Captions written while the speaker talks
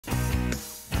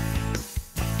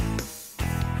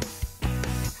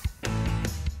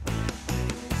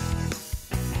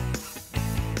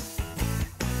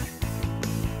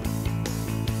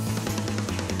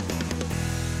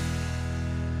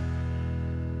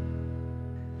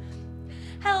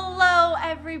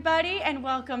everybody, and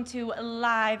welcome to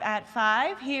Live at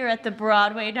 5 here at the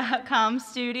Broadway.com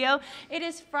studio. It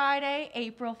is Friday,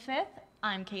 April 5th.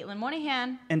 I'm Caitlin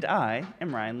Moynihan. And I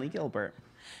am Ryan Lee Gilbert.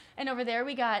 And over there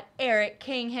we got Eric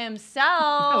King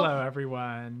himself. Hello,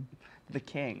 everyone. The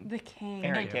King. The King.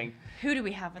 Eric King. Who do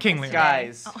we have with King us Lear. today?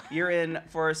 Guys, you're in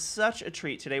for such a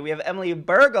treat today. We have Emily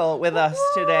Bergl with us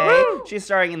today. Woo! She's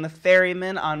starring in The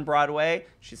Ferryman on Broadway.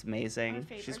 She's My amazing.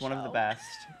 favorite She's one of the show. best.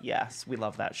 Yes, we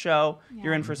love that show. Yeah.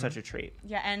 You're in for such a treat.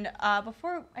 Yeah, and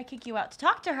before I kick you out to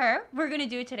talk to her, we're going to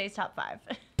do today's top 5.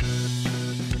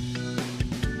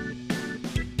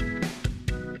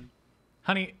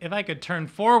 Honey, if I could turn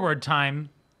forward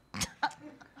time.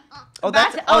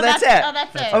 That's it. Oh, that's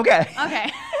it. Okay.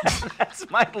 Okay. That's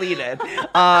my lead-in.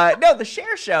 No, The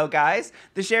Cher Show, guys.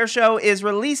 The Cher Show is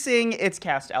releasing its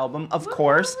cast album, of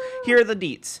course. Here are the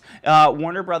deets.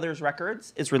 Warner Brothers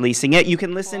Records is releasing it. You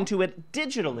can listen to it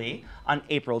digitally on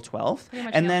April 12th. Pretty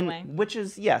much And the then, only way. which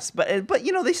is, yes, but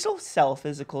you know, they still sell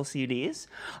physical CDs.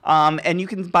 And you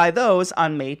can buy those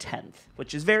on May 10th,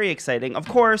 which is very exciting. Of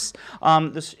course,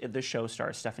 the show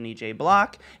stars Stephanie J.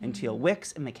 Block and Teal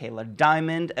Wicks and Michaela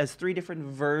Diamond as 3 different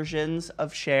versions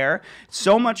of Cher.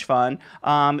 So much fun.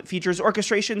 Features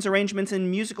orchestrations, arrangements, and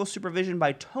musical supervision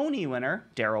by Tony winner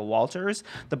Daryl Walters.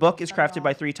 The book is crafted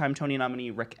by 3-time Tony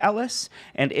nominee Rick Ellis,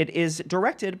 and it is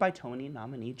directed by Tony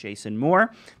nominee Jason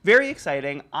Moore. Very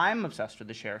exciting. I'm obsessed with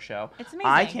the Cher Show. It's amazing.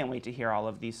 I can't wait to hear all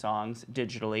of these songs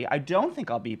digitally. I don't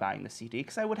think I'll be buying the CD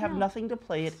because I would have nothing to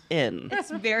play it in.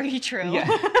 It's very true. Yeah,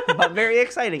 but very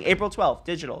exciting. April 12th,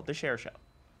 digital, The Cher Show.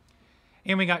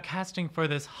 And we got casting for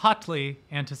this hotly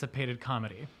anticipated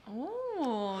comedy.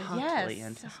 Oh, Hotly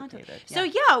yes. anticipated, So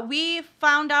yeah, we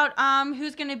found out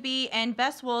who's going to be in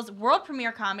Best Will's world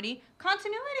premiere comedy,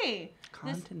 Continuity.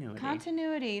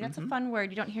 Continuity. That's a fun word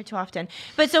you don't hear too often.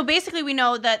 But so basically we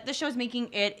know that the show is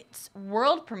making its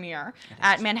world premiere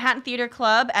at Manhattan Theater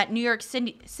Club at New York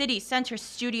City Center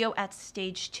Studio at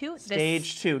Stage 2.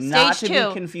 Stage 2, not to two.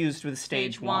 be confused with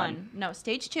Stage 1. No,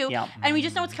 Stage 2. Yeah. And we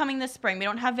just know it's coming this spring. We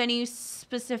don't have any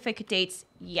specific dates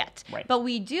yet. Right. But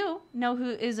we do know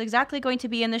who is exactly going to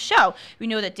be in the show. We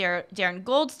know that Darren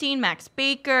Goldstein, Max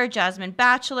Baker, Jasmine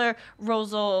Batchelor,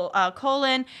 Rosal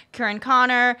Colin, Karen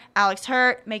Connor, Alex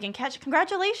Hurt, Megan Ketch.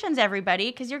 Congratulations,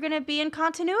 everybody, because you're going to be in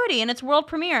Continuity, and it's world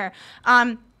premiere.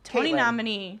 Tony Caitlin.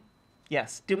 nominee.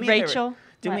 Yes. Do me Rachel,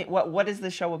 a favor. What is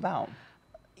the show about?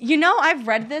 You know, I've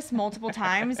read this multiple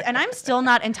times, and I'm still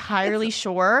not entirely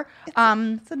sure. It's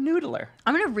a noodler.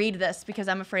 I'm going to read this because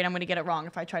I'm afraid I'm going to get it wrong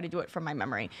if I try to do it from my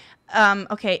memory.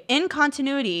 Okay. In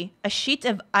Continuity, a sheet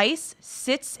of ice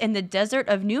sits in the desert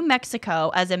of New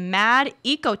Mexico as a mad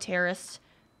eco-terrorist,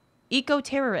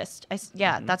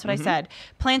 that's what I said,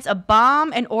 plants a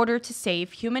bomb in order to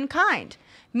save humankind.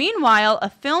 Meanwhile, a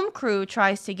film crew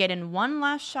tries to get in one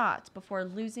last shot before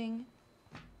losing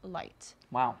light.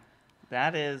 Wow.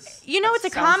 That is. You know, that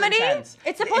it's a sounds comedy. intense.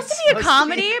 It's supposed to be a supposed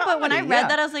comedy, but when I comedy, read yeah.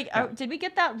 that, I was like, Yeah. did we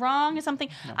get that wrong or something?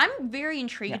 No. I'm very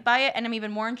intrigued by it, and I'm even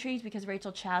more intrigued because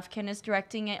Rachel Chavkin is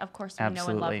directing it. Of course, we know and love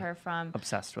Absolutely. her from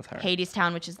Obsessed with her.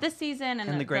 Hadestown, which is this season,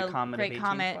 And the Great Comet of Great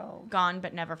Comet, 1812. Gone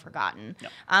But Never Forgotten. No.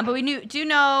 But we do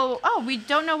know. Oh, we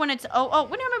don't know when it's.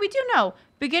 We do know.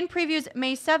 Begin previews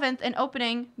May 7th and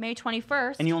opening May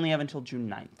 21st. And you only have until June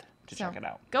 9th to So, check it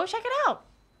out. Go check it out.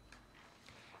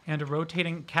 And a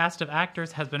rotating cast of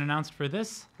actors has been announced for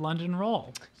this London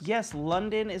role. Yes,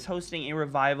 London is hosting a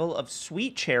revival of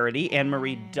Sweet Charity.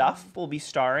 Anne-Marie Duff will be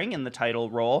starring in the title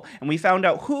role. And we found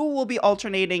out who will be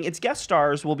alternating. Its guest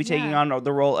stars will be taking on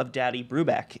the role of Daddy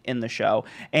Brubeck in the show.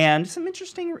 And some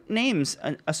interesting names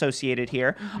associated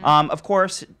here. Of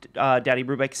course, Daddy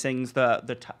Brubeck sings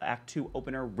the Act 2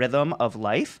 opener Rhythm of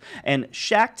Life. And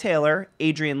Shaq Taylor,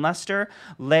 Adrian Lester,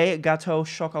 Les Gâteaux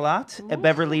Chocolat,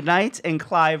 Beverly Knight, and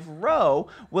Clive Rowe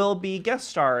will be guest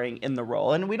starring in the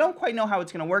role. And we don't quite know how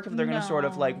it's going to work, if they're going to sort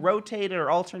of like rotate it or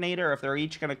alternate it, or if they're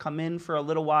each going to come in for a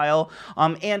little while.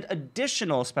 And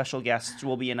additional special guests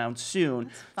will be announced soon.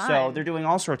 So they're doing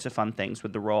all sorts of fun things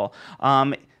with the role.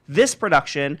 This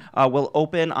production will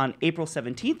open on April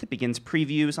 17th. It begins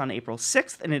previews on April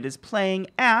 6th, and it is playing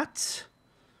at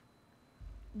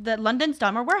The London's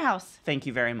Dahmer Warehouse. Thank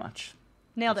you very much.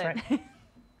 Nailed That's it. right.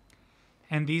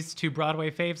 And these 2 Broadway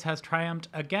faves has triumphed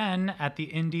again at the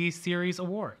Indie Series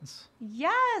Awards.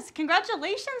 Yes,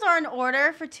 congratulations are in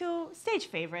order for 2 stage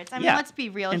favorites. I mean, Yeah. let's be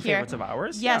real And here. favorites of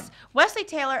ours. Yes, Yeah. Wesley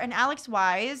Taylor and Alex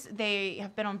Wise, they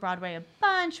have been on Broadway a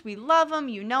bunch. We love them,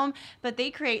 you know them. But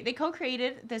they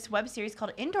co-created this web series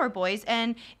called Indoor Boys,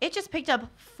 and it just picked up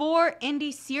 4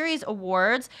 Indie Series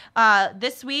Awards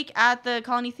this week at the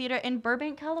Colony Theater in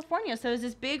Burbank, California. So it was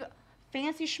this big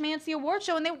fancy schmancy award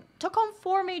show, and they took home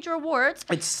 4 major awards.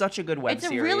 It's such a good web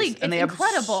series. And they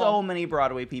incredible. Have so many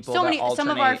Broadway people. So many. Some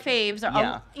of our faves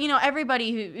are,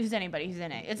 everybody who's anybody who's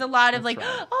in it. It's a lot of they're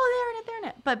in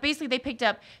it. But basically, they picked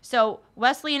up. So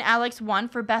Wesley and Alex won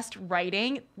for best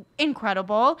writing.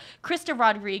 Incredible. Krista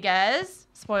Rodriguez.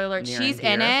 Spoiler alert, she's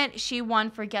in it. She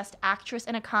won for guest actress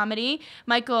in a comedy.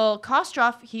 Michael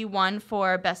Kostroff, he won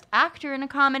for best actor in a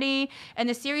comedy. And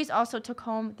the series also took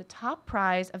home the top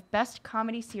prize of best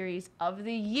comedy series of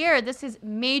the year. This is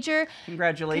major.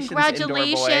 Congratulations. Indoor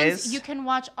Boys. You can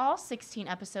watch all 16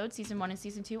 episodes, season 1 and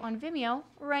season 2, on Vimeo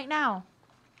right now.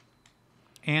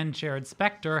 And Jared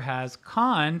Spector has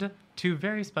conned 2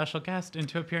 very special guests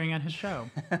into appearing on his show.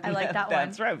 I like that one.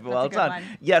 That's right. Well done.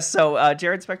 Yes, so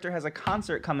Jared Spector has a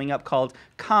concert coming up called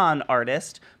Con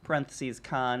Artist, parentheses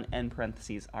con and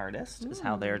parentheses artist is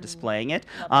how they're displaying it.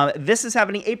 This is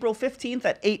happening April 15th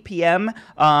at 8 p.m.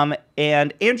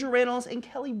 And Andrew Reynolds and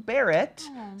Kelly Barrett,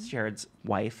 Jared's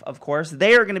wife, of course,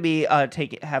 they are going to be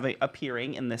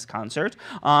appearing in this concert.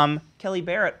 Kelly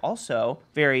Barrett also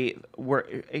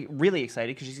we're really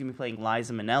excited because she's going to be playing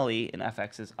Liza Minnelli in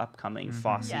FX's upcoming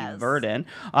Fosse Verdon.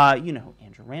 You know who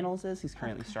Andrew Reynolds is. He's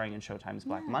currently starring in Showtime's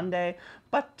Black Monday.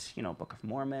 But, Book of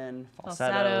Mormon,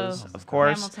 Falsettos, of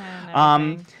course.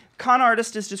 Con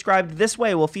Artist is described this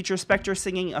way. Will feature Spector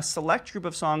singing a select group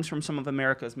of songs from some of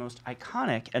America's most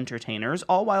iconic entertainers,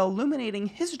 all while illuminating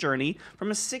his journey from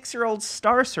a 6-year-old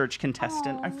Star Search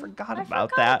contestant. I forgot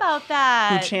about that.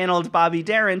 Who channeled Bobby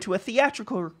Darin to a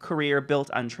theatrical career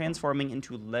built on transforming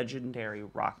into legendary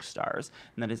rock stars.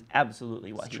 And that is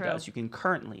absolutely what he does. You can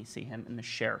currently see him in the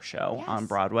Cher Show on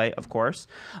Broadway, of course.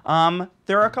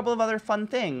 There are a couple of other fun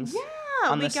things.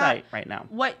 On the site right now.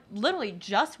 What literally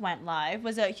just went live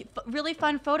was a really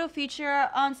fun photo feature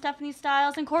on Stephanie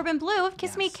Styles and Corbin Bleu of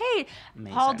Kiss Me Kate.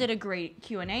 Amazing. Paul did a great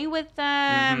Q&A with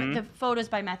them. The photos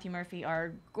by Matthew Murphy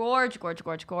are gorge. Go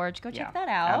check that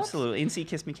out. Absolutely. And see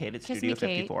Kiss Me Kate at Studio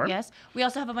 54. Yes. We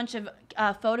also have a bunch of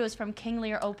photos from King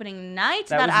Lear opening night.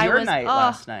 That was your night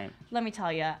last night. Let me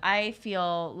tell you, I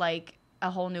feel like a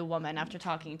whole new woman after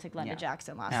talking to Glenda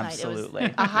Jackson last night. Absolutely. It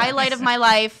was a highlight of my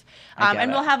life.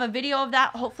 And we'll have a video of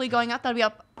that hopefully going up. That'll be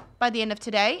up by the end of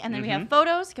today. And then we have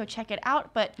photos. Go check it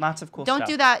out. But lots of cool stuff. Don't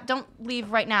do that. Don't leave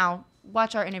right now.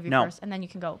 Watch our interview first, and then you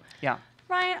can go. Yeah.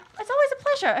 Ryan, it's always a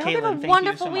pleasure. I hope you have a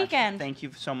wonderful weekend. Thank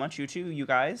you so much. You too, you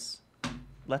guys.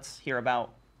 Let's hear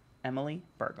about Emily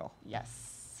Bergl.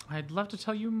 Yes. I'd love to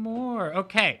tell you more.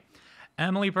 Okay.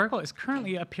 Emily Bergl is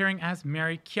currently appearing as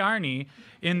Mary Kearney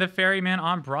in The Ferryman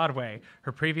on Broadway.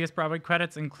 Her previous Broadway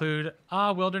credits include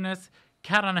Wilderness,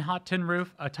 Cat on a Hot Tin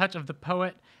Roof, A Touch of the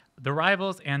Poet, The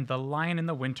Rivals, and The Lion in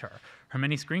the Winter. Her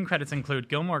many screen credits include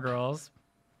Gilmore Girls,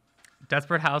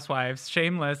 Desperate Housewives,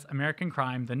 Shameless, American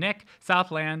Crime, The Nick,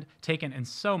 Southland, Taken, and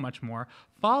so much more.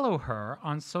 Follow her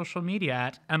on social media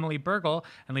at Emily Bergl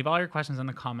and leave all your questions in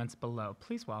the comments below.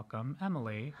 Please welcome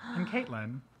Emily and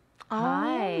Caitlin.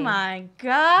 Hi. Oh my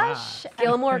gosh.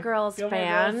 Gilmore Girls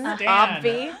fan.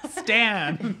 Obvi.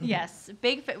 Stan. Yes.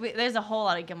 There's a whole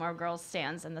lot of Gilmore Girls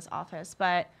stans in this office,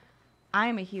 but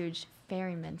I'm a huge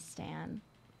Ferryman stan.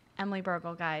 Emily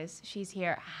Bergl, guys, she's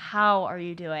here. How are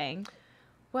you doing?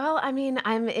 Well, I mean,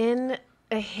 I'm in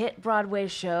a hit Broadway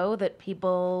show that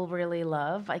people really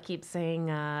love. I keep saying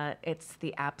it's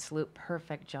the absolute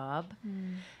perfect job.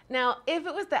 Now, if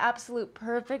it was the absolute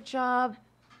perfect job,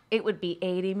 it would be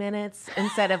 80 minutes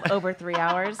instead of over 3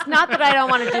 hours. Not that I don't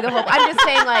want to do the whole... I'm just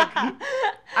saying, like,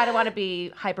 I don't want to be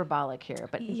hyperbolic here,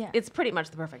 but it's pretty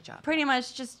much the perfect job. Pretty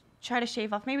much just try to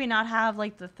shave off. Maybe not have,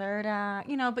 like, the third act,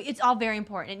 but it's all very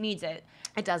important. It needs it.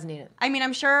 It does need it. I mean,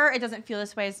 I'm sure it doesn't feel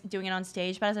this way as doing it on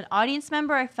stage, but as an audience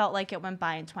member, I felt like it went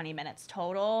by in 20 minutes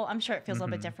total. I'm sure it feels a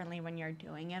little bit differently when you're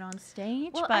doing it on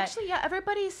stage. Well, actually,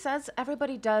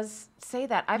 everybody does say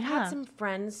that. I've had some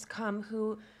friends come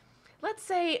who... let's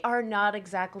say are not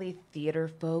exactly theater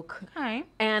folk. Okay.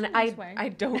 And I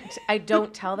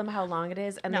don't tell them how long it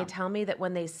is, and they tell me that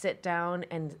when they sit down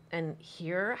and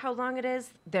hear how long it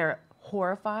is, they're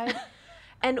horrified.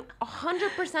 And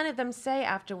 100% of them say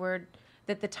afterward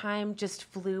that the time just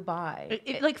flew by.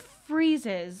 It like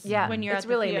freezes when you're at the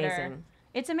really theater. Amazing.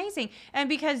 It's amazing. And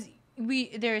because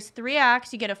there's 3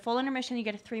 acts, you get a full intermission, you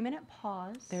get a 3-minute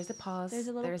pause. There's a pause. There's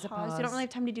a little pause. You don't really have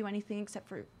time to do anything except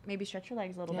for maybe stretch your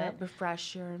legs a little bit.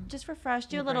 Refresh just refresh.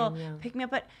 Do a little pick me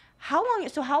up. But how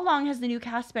long has the new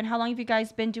cast been? How long have you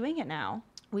guys been doing it now?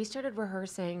 We started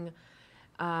rehearsing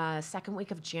second week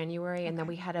of January, and then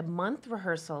we had a month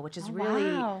rehearsal, which is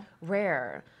really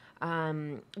rare.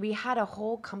 We had a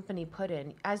whole company put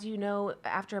in. As you know,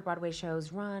 after Broadway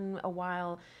shows run a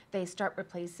while, they start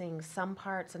replacing some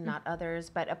parts and not others.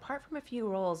 But apart from a few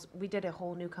roles, we did a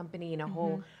whole new company and a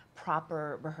whole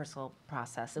proper rehearsal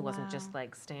process. It wasn't just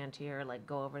like stand here, like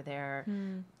go over there,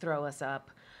 throw us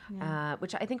up,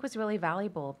 which I think was really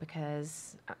valuable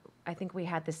because I think we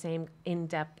had the same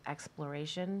in-depth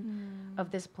exploration of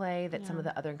this play that some of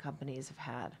the other companies have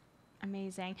had.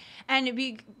 Amazing. And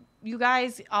you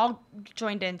guys all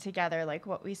joined in together, like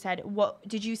what we said. What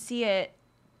did you see it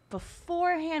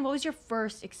beforehand? What was your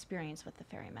first experience with the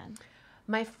Ferryman?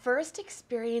 My first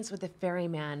experience with the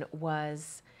Ferryman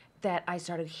was that I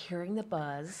started hearing the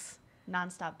buzz.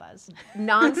 Nonstop buzz.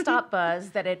 Nonstop buzz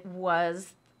that it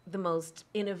was the most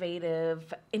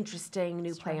innovative, interesting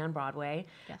new play on Broadway.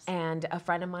 Yes. And a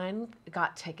friend of mine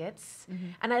got tickets.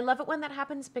 And I love it when that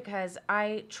happens because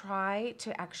I try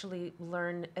to actually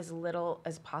learn as little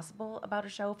as possible about a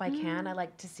show if I can. I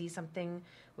like to see something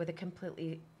with a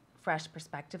completely fresh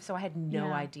perspective. So I had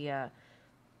no idea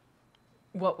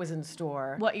what was in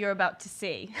store. What you're about to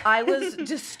see. I was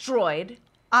destroyed.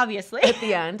 Obviously. At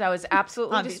the end, I was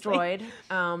absolutely destroyed,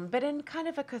 but in kind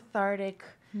of a cathartic,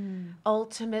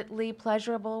 ultimately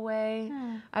pleasurable way,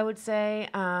 I would say.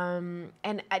 And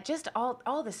just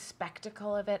all the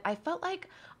spectacle of it, I felt like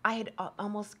I had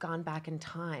almost gone back in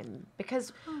time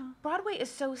because Broadway is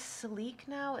so sleek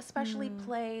now, especially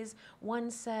plays,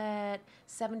 one set,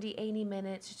 70, 80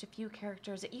 minutes, just a few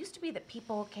characters. It used to be that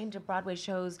people came to Broadway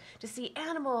shows to see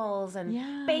animals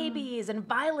and babies and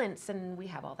violence, and we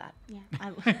have all that.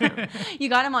 Yeah, you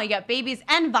got them all. You got babies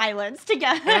and violence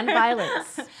together. And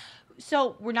violence.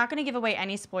 So we're not going to give away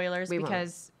any spoilers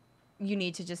because you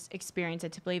need to just experience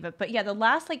it to believe it. But yeah, the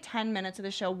last like 10 minutes of the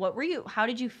show, how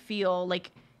did you feel like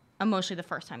emotionally the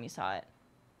first time you saw it?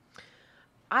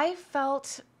 I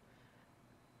felt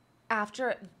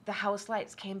after the house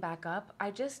lights came back up,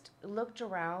 I just looked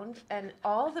around and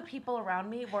all the people around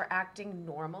me were acting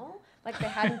normal. Like they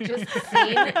hadn't just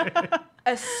seen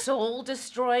a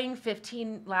soul-destroying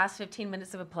last 15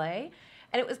 minutes of a play.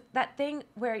 And it was that thing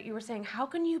where you were saying, how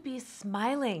can you be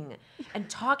smiling and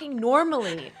talking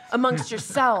normally amongst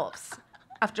yourselves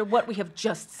after what we have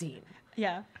just seen?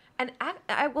 Yeah. And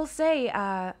I will say,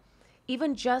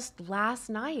 even just last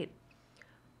night,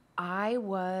 I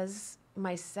was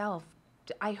myself.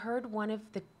 I heard one of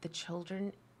the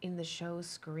children in the show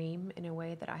scream in a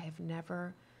way that I have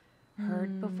never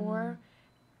heard before,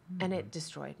 and it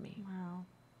destroyed me. Wow.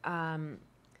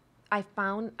 I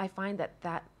find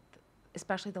that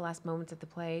especially the last moments of the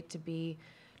play to be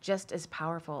just as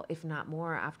powerful, if not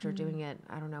more, after doing it,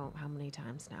 I don't know how many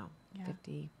times now,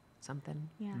 50 something.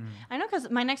 Yeah. I know, because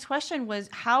my next question was,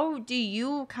 how do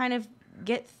you kind of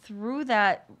get through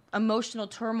that emotional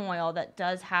turmoil that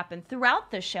does happen throughout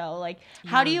the show? Like,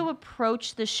 how do you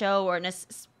approach the show, or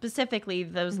specifically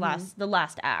the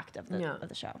last act of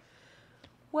the show?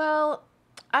 Well,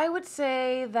 I would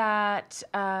say that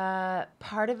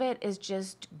part of it is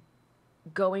just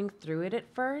going through it at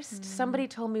first. Somebody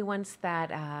told me once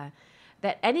that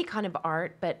that any kind of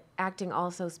art, but acting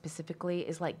also specifically,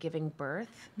 is like giving birth.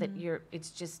 That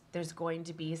there's going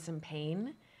to be some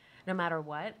pain, no matter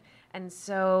what. And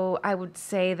so I would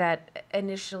say that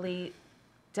initially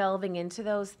delving into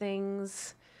those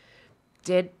things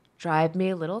did drive me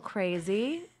a little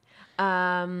crazy.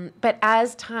 But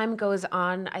as time goes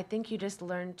on, I think you just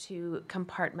learn to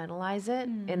compartmentalize it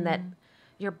in that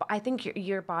I think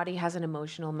your body has an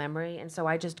emotional memory, and so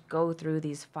I just go through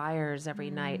these fires every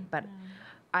night, but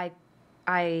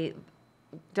I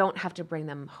don't have to bring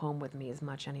them home with me as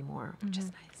much anymore, which is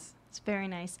nice. It's very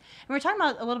nice. And we're talking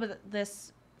about a little bit of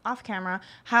this off camera,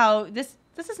 how this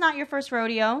is not your first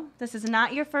rodeo. This is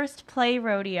not your first play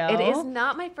rodeo. It is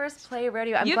not my first play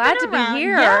rodeo. I'm You've glad been to around. be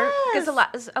here because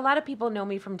Yes. a lot of people know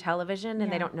me from television,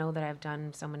 and they don't know that I've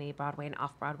done so many Broadway and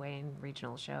off-Broadway and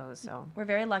regional shows. So we're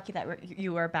very lucky that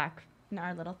you are back in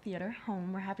our little theater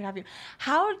home. We're happy to have you.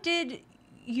 How did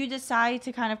you decide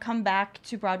to kind of come back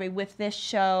to Broadway with this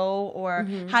show, or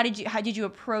how did you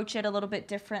approach it a little bit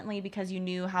differently because you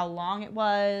knew how long it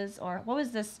was, or what was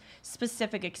this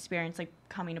specific experience like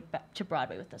coming to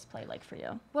Broadway with this play like for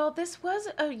you? Well, this was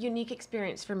a unique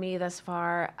experience for me thus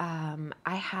far.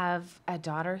 I have a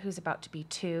daughter who's about to be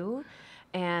 2,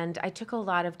 and I took a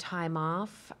lot of time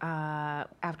off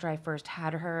after I first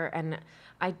had her, and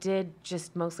I did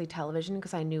just mostly television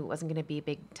because I knew it wasn't going to be a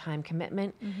big time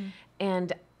commitment.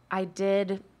 And I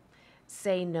did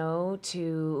say no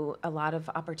to a lot of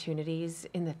opportunities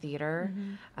in the theater,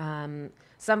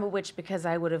 some of which because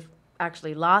I would have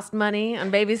actually lost money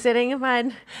on babysitting if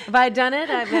I'd done it.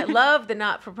 I love the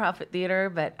not-for-profit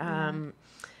theater, but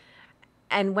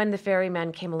And when the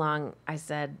Ferryman came along, I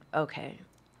said, okay,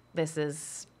 this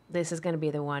is going to be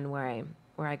the one where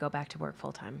I go back to work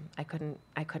full time. I couldn't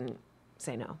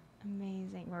say no.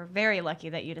 Amazing. We're very lucky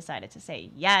that you decided to say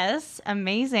yes.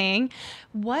 Amazing.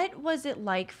 What was it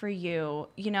like for you?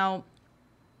 You know,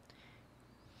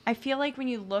 I feel like when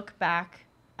you look back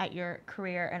at your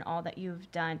career and all that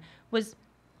you've done, did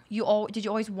you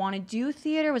always want to do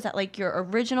theater? Was that like your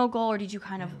original goal, or did you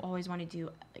kind of always want to do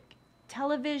like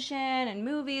television and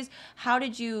movies? How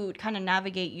did you kind of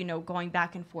navigate, you know, going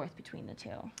back and forth between the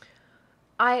two?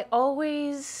 I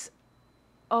always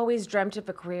dreamt of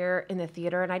a career in the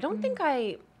theater, and I don't think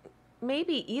I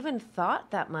maybe even thought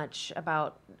that much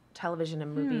about television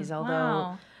and movies, although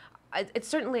Wow. it's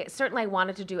certainly I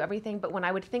wanted to do everything, but when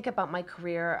I would think about my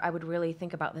career, I would really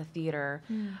think about the theater.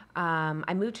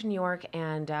 I moved to New York,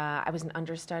 and I was an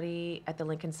understudy at the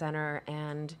Lincoln Center,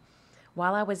 and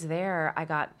while I was there, I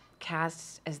got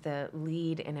cast as the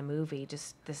lead in a movie,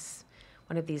 just this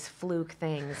one of these fluke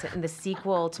things, in the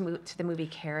sequel to the movie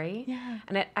Carrie. Yeah.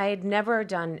 And I had never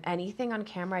done anything on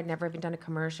camera. I'd never even done a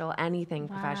commercial, anything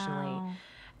professionally. Wow.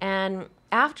 And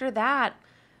after that,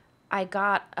 I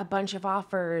got a bunch of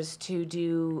offers to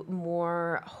do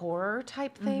more horror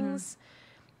type things.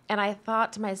 And I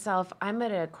thought to myself, I'm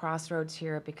at a crossroads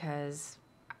here, because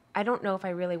I don't know if I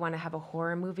really want to have a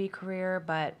horror movie career,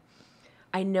 but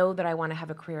I know that I want to have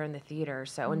a career in the theater.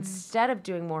 So instead of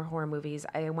doing more horror movies,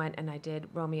 I went and I did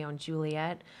Romeo and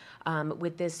Juliet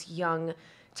with this young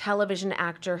television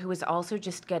actor who was also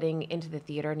just getting into the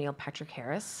theater, Neil Patrick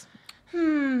Harris.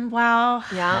 Wow.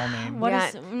 Yeah. What Yeah.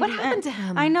 is- What happened to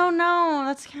him? I know.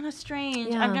 That's kind of strange.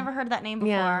 Yeah. I've never heard that name before.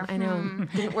 Yeah, I know.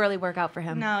 Didn't really work out for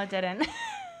him. No, it didn't.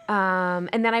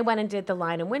 And then I went and did The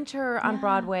Lion in Winter on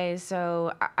Broadway.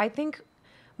 So I think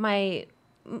my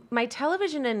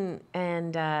television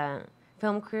and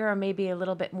film career are maybe a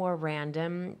little bit more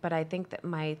random, but I think that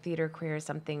my theater career is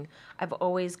something I've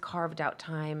always carved out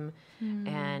time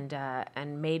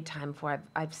and made time for.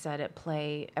 I've said at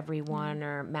play every 1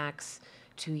 or max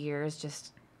 2 years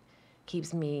just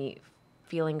keeps me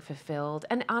feeling fulfilled.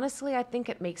 And honestly, I think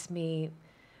it makes me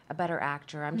a better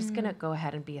actor. I'm just gonna go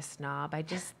ahead and be a snob. I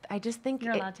just think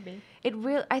You're allowed to be.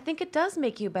 I think it does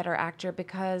make you a better actor,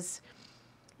 because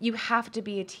you have to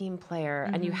be a team player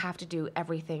and you have to do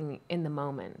everything in the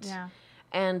moment. Yeah.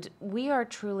 And we are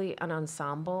truly an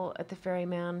ensemble at the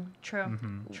Ferryman. True.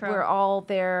 True. We're all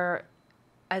there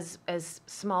as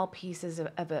small pieces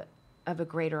of a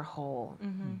greater whole.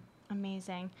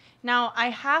 Amazing. Now,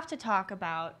 I have to talk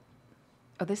about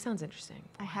Oh, this sounds interesting.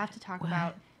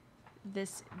 about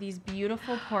these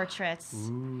beautiful portraits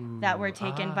that were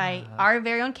taken by our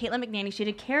very own Caitlin McNaney. She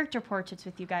did character portraits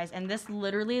with you guys, and this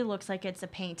literally looks like it's a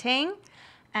painting.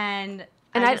 And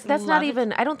And just that's love not it.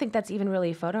 even, I don't think that's even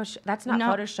really that's not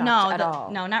Photoshopped no, at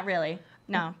all. No, not really.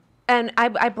 No. And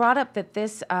I brought up that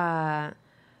this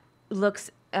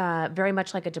looks very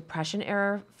much like a Depression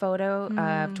era photo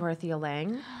of Dorothea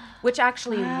Lange, which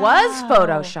actually was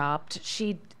Photoshopped.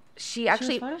 She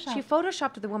actually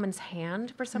photoshopped the woman's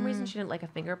hand for some reason. She didn't like a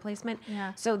finger placement.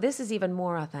 Yeah. So this is even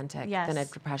more authentic than a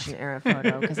Yes. Depression era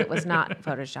photo, because it was not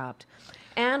photoshopped.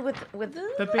 And with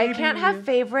The I can't baby. have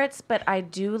favorites, but I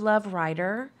do love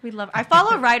Ryder. I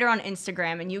follow Ryder on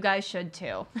Instagram, and you guys should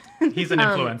too. He's an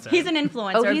influencer. He's an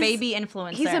influencer, Oh, a he's- baby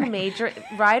influencer. He's a major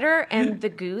Ryder, and the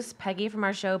goose Peggy from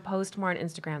our show post more on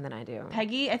Instagram than I do.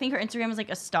 Peggy, I think her Instagram is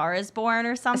like A Star Is Born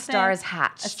or something. A Star Is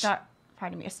Hatched. A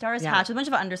Star Is Yeah. Hatched with a bunch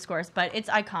of underscores, but it's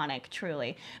iconic,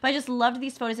 truly. But I just loved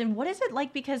these photos. And what is it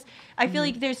like? Because I feel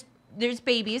like there's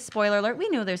babies. Spoiler alert: we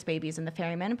knew there's babies in the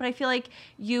Ferryman, but I feel like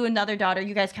you and the other daughter,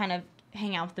 you guys kind of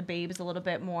hang out with the babes a little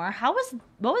bit more.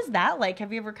 What was that like?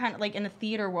 Have you ever kind of, like, in the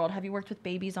theater world, have you worked with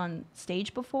babies on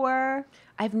stage before?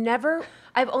 I've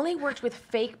only worked with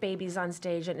fake babies on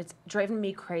stage, and it's driven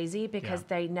me crazy because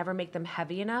they never make them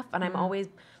heavy enough. And I'm always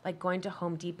like going to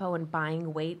Home Depot and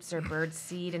buying weights or bird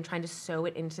seed and trying to sew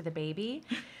it into the baby.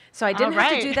 So I didn't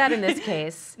have to do that in this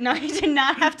case. No, you did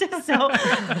not have to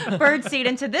sew bird seed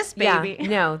into this baby. Yeah,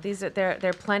 no,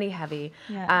 they're plenty heavy.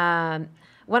 Yeah.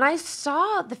 When I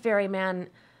saw the Ferryman,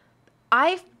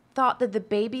 I thought that the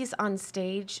babies on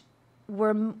stage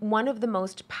were one of the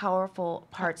most powerful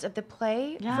parts of the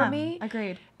play for me.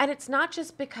 Agreed. And it's not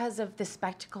just because of the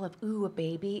spectacle of, ooh, a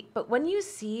baby, but when you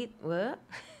see,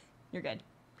 You're good.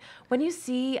 when you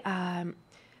see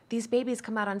these babies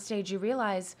come out on stage, you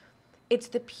realize it's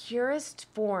the purest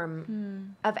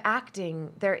form of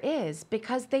acting there is,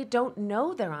 because they don't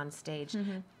know they're on stage.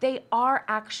 They are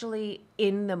actually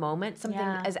in the moment, something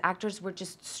as actors we're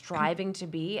just striving to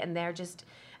be, and they're just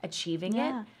achieving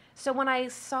it. So when I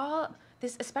saw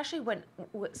this, especially when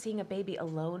seeing a baby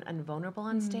alone and vulnerable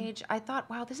on stage, I thought,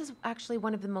 wow, this is actually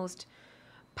one of the most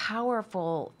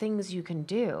powerful things you can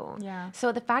do. Yeah.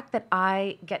 So the fact that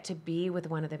I get to be with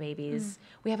one of the babies,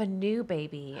 we have a new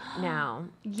baby now.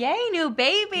 Yay, new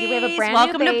baby! We have a brand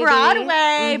Welcome new to baby.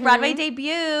 Broadway. Broadway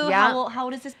debut. Yeah. How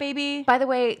old is this baby? By the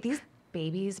way, these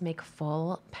babies make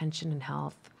full pension and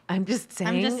health. I'm just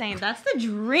saying. That's the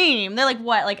dream. They're like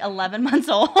what, like 11 months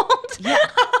old? Yeah.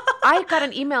 I got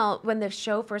an email when the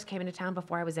show first came into town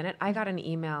before I was in it. I got an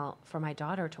email for my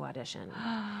daughter to audition.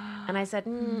 And I said,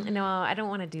 no, I don't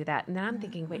want to do that. And then I'm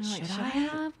thinking, wait, should I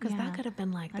have? Because that could have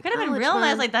been like That could have been real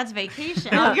nice. Like, that's vacation.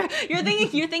 Oh,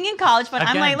 you're thinking college, but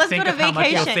Again, I'm like, let's go think to of how much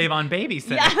vacation. you'll save on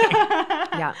babysitting.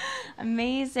 Yeah.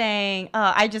 Amazing.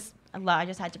 I just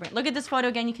had to bring. Look at this photo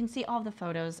again. You can see all the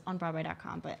photos on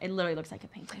Broadway.com, but it literally looks like a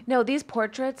painting. No, these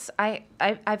portraits,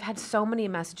 I've had so many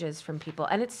messages from people.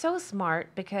 And it's so smart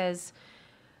because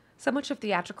so much of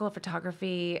theatrical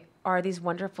photography are these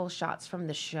wonderful shots from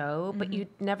the show, but you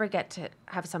never get to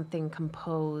have something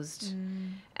composed.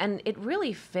 And it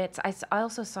really fits. I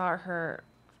also saw her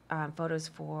photos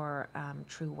for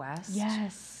True West.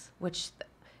 Yes. Which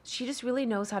she just really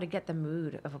knows how to get the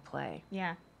mood of a play.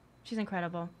 Yeah. She's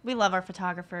incredible. We love our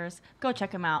photographers. Go check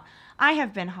them out. I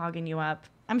have been hogging you up.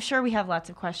 I'm sure we have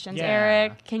lots of questions. Yeah.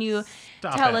 Eric, can you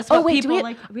Stop tell it. us what Oh, wait, do people we-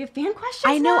 like? We have fan questions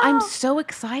I know, now? I'm so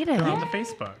excited. They're on the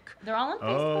Facebook. They're all on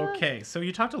Facebook. Okay, so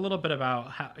you talked a little bit about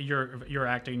how your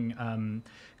acting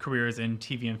careers in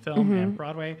TV and film and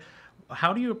Broadway.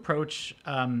 How do you approach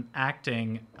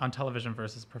acting on television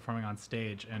versus performing on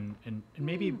stage, and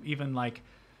maybe even like,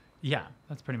 yeah,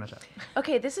 that's pretty much it.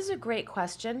 Okay, this is a great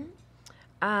question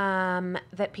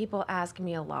that people ask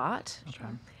me a lot. Okay.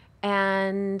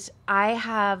 And I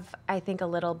have, I think, a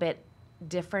little bit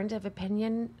different of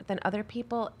opinion than other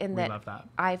people in We that, love that.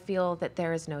 I feel that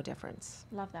there is no difference.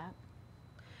 Love that.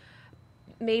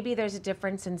 Maybe there's a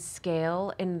difference in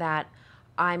scale in that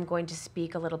I'm going to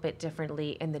speak a little bit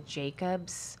differently in the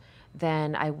Jacobs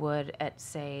than I would at,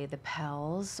 say, the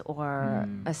Pels or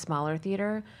a smaller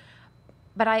theater.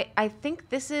 But I think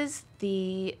this is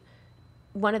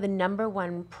one of the number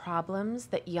one problems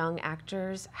that young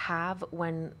actors have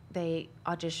when they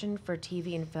audition for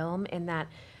TV and film, in that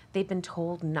they've been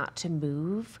told not to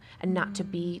move and not to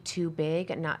be too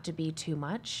big and not to be too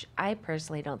much. I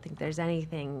personally don't think there's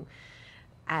anything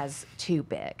as too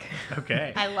big.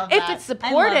 Okay. I love If that. it's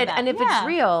supported and if Yeah. it's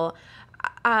real.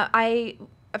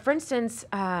 For instance,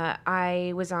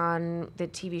 I was on the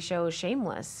TV show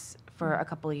Shameless for a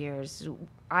couple of years.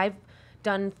 I've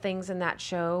done things in that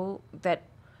show that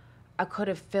I could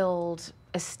have filled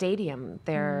a stadium.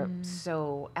 They're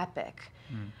so epic.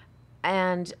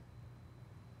 And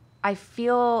I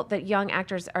feel that young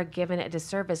actors are given a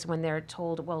disservice when they're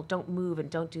told, well, don't move and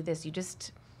don't do this.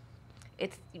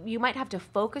 You might have to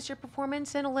focus your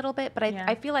performance in a little bit, but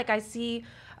I feel like I see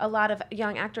a lot of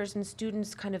young actors and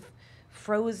students kind of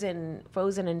frozen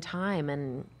in time.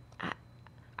 And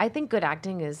I think good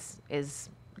acting is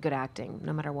good acting,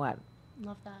 no matter what.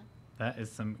 Love that. That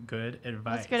is some good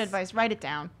advice. That's good advice. Write it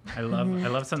down. I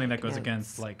love something that goes Yes.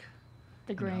 against like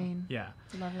The grain. yeah.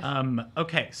 Love it.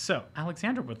 Okay, so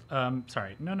Alexander would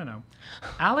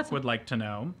Alec would like to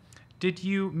know, did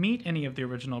you meet any of the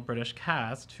original British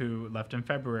cast who left in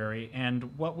February,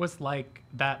 and what was like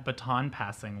that baton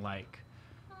passing like?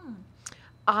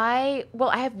 I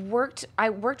worked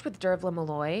with Dervla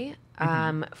Malloy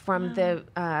from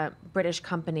the British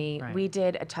Company. Right. We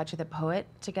did A Touch of the Poet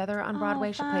together on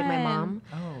Broadway. She played my fun. mom.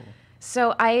 Oh.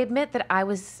 So I admit that I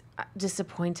was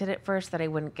disappointed at first that I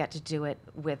wouldn't get to do it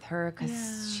with her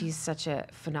because she's such a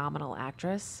phenomenal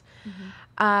actress.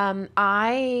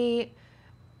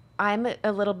 I'm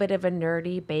a little bit of a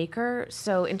nerdy baker.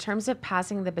 So in terms of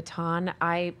passing the baton,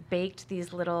 I baked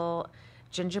these little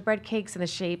gingerbread cakes in the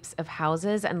shapes of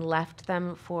houses and left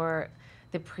them for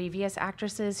the previous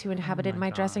actresses who inhabited my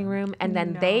dressing room. And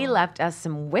then they left us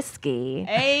some whiskey,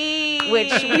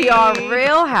 which we are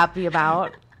real happy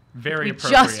about. Very We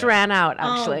appropriate. just ran out,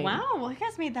 actually. Oh, wow. Well, you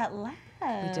guys made that last.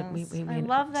 We I made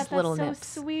love that. just That's little so nips.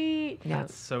 sweet. Yeah.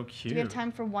 That's so cute. Do we have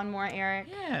time for one more, Eric?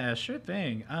 Yeah, sure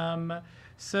thing.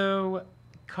 So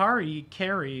Carrie,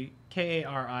 Kari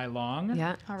Long,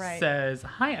 Yeah. All right. says,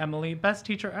 "Hi Emily, best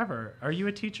teacher ever. Are you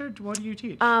a teacher? What do you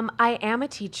teach?" I am a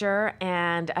teacher,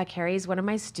 and Carrie is one of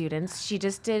my students. She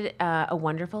just did a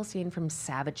wonderful scene from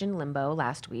Savage in Limbo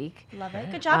last week. Love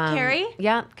it. Good job, Carrie.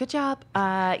 Yeah, good job.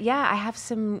 I have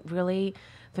some really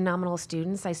phenomenal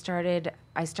students. I started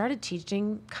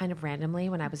teaching kind of randomly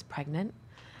when I was pregnant,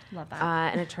 Love that.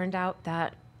 and it turned out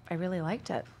that I really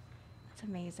liked it. That's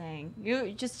amazing. You're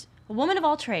just a woman of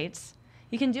all trades.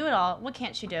 You can do it all. What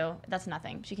can't she do? That's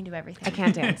nothing. She can do everything. I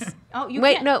can't dance. Oh, you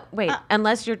wait, can't. no, wait.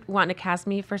 Unless you're wanting to cast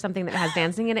me for something that has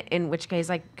dancing in it, in which case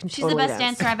I can She's totally the best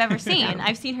dance. dancer I've ever seen.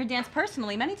 I've seen her dance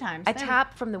personally many times. I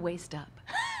tap from the waist up.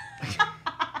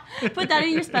 Put that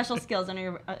in your special skills on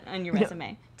your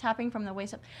resume. Tapping from the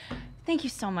waist up. Thank you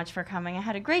so much for coming. I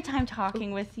had a great time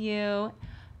talking with you.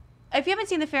 If you haven't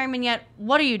seen The Ferryman yet,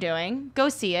 what are you doing? Go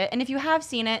see it. And if you have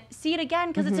seen it, see it again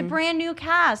because it's a brand new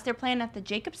cast. They're playing at the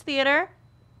Jacobs Theater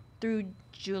through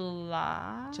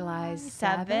July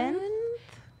 7th.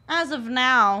 As of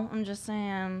now, I'm just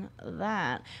saying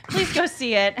that. Please go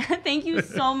see it. Thank you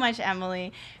so much,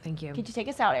 Emily. Thank you. Could you take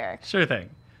us out, Eric? Sure thing.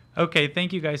 Okay,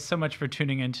 thank you guys so much for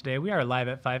tuning in today. We are live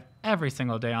at 5 every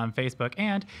single day on Facebook.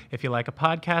 And if you like a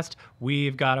podcast,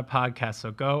 we've got a podcast.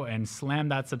 So go and slam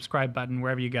that subscribe button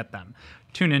wherever you get them.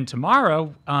 Tune in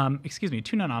tomorrow,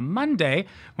 tune in on Monday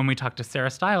when we talk to Sarah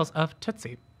Stiles of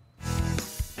Tootsie.